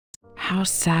how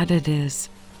sad it is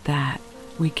that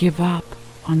we give up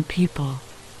on people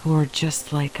who are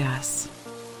just like us.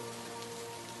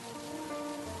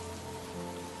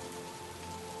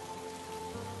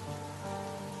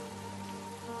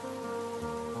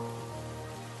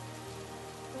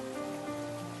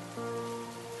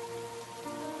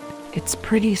 It's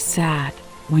pretty sad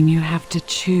when you have to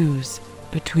choose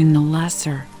between the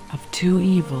lesser of two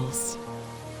evils.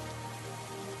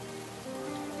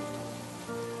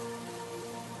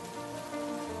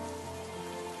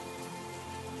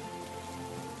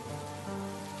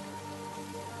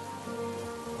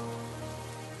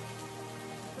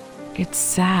 It's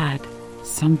sad,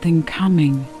 something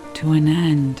coming to an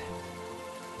end.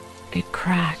 It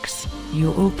cracks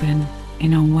you open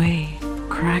in a way,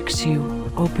 cracks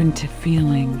you open to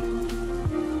feeling.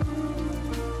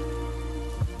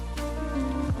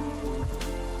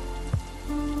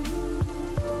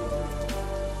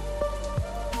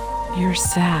 You're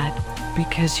sad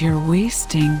because you're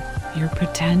wasting your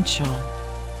potential.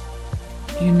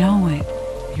 You know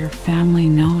it, your family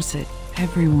knows it,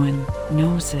 everyone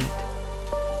knows it.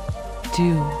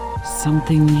 Do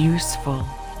something useful.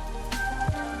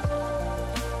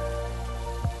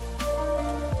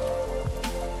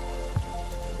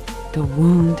 The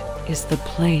wound is the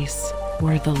place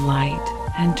where the light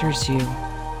enters you.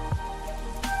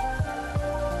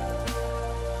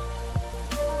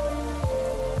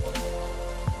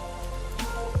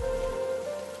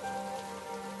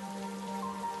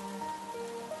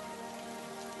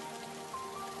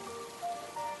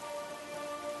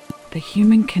 The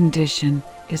human condition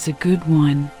is a good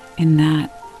one in that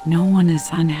no one is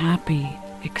unhappy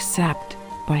except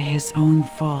by his own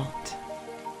fault.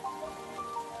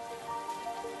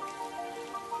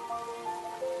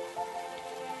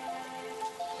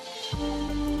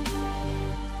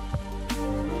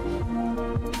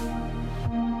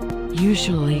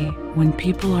 Usually, when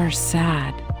people are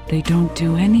sad, they don't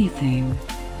do anything.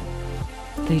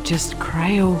 They just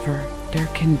cry over their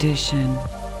condition.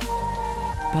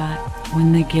 But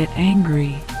when they get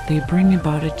angry, they bring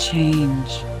about a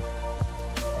change.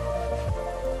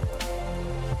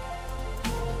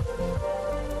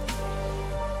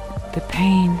 The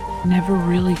pain never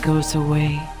really goes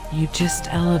away. You just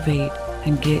elevate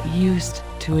and get used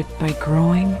to it by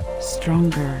growing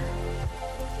stronger.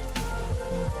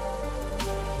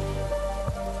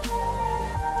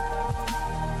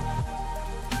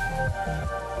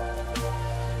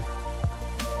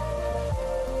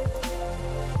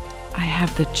 I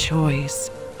have the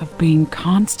choice of being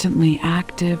constantly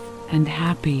active and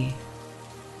happy,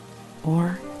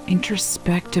 or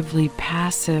introspectively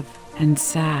passive and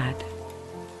sad.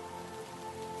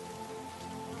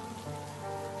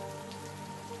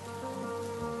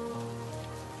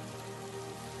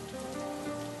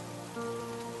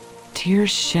 Tears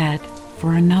shed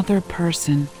for another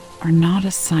person are not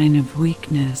a sign of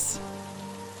weakness.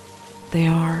 They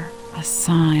are a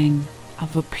sign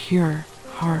of a pure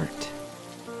heart.